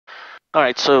All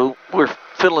right, so we're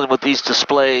fiddling with these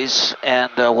displays,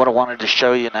 and what I wanted to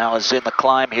show you now is in the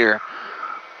climb here,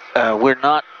 we're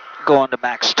not going to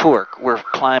max torque. We're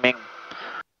climbing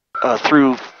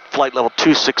through flight level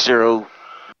 260,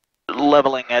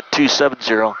 leveling at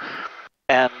 270,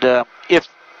 and if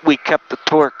we kept the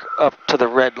torque up to the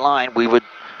red line, we would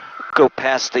go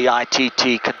past the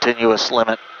ITT continuous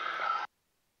limit,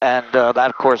 and that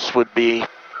of course would be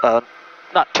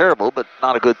not terrible, but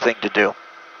not a good thing to do.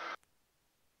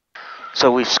 So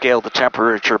we've scaled the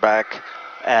temperature back,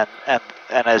 and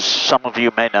as some of you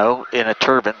may know, in a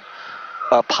turbine,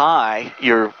 up high,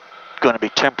 you're going to be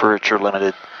temperature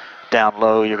limited. Down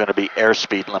low, you're going to be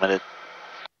airspeed limited.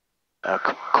 Of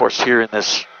course, here in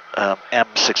this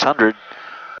M600,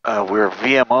 we're a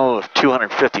VMO of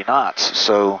 250 knots,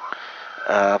 so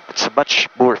it's a much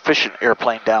more efficient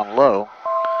airplane down low.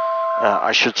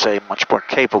 I should say much more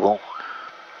capable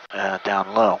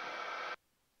down low.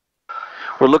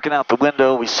 We're looking out the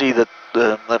window. We see that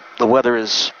the weather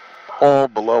is all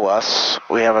below us.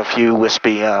 We have a few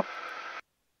wispy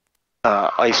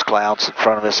ice clouds in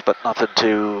front of us, but nothing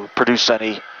to produce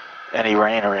any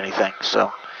rain or anything.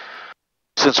 So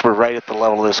since we're right at the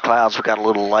level of those clouds, we've got a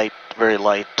little light, very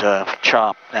light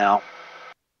chop now.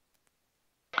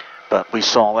 But we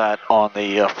saw that on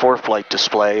the four-flight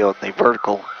display, on the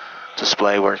vertical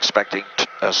display. We're expecting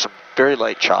some very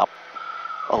light chop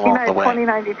along the way.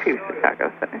 2092,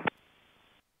 Chicago City.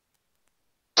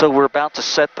 So we're about to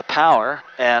set the power,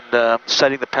 and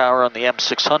setting the power on the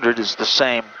M600 is the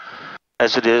same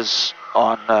as it is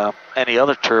on any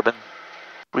other turbine.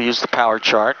 We use the power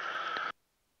chart.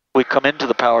 We come into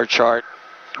the power chart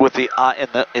with the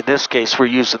in this case we're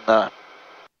using the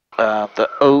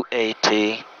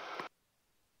OAT,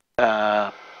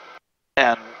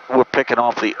 and we're picking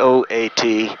off the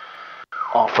OAT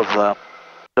off of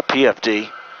the PFD.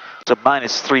 It's a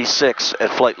minus 3.6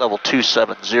 at flight level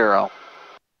 270.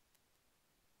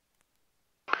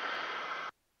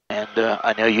 And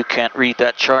I know you can't read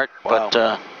that chart, wow,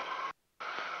 but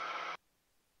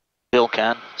Bill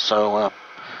can. So we're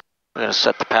going to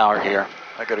set the power here.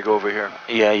 I got to go over here.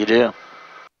 Yeah, you do.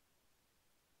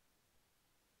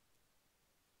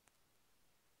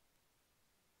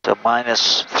 So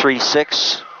minus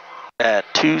 3.6 at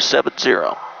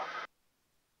 270.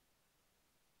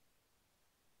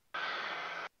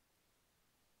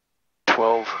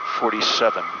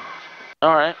 $12.47.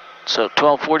 All right, so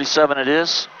 12.47 it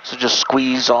is. So just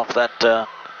squeeze off that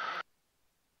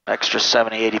extra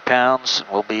 70, 80 pounds, and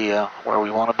we'll be where we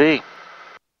want to be.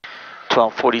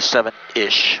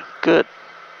 12.47-ish. Good.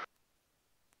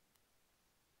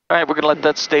 All right, we're going to let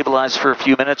that stabilize for a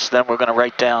few minutes, then we're going to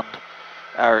write down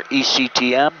our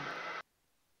ECTM.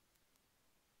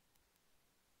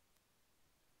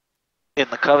 In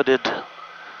the coveted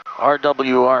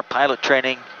RWR pilot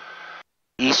training,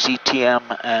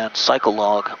 ECTM and cycle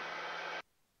log.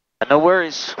 And no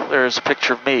worries, there's a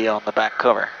picture of me on the back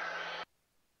cover.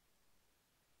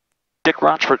 Dick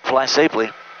Rochfort, fly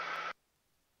safely.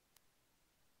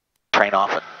 Train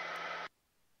often.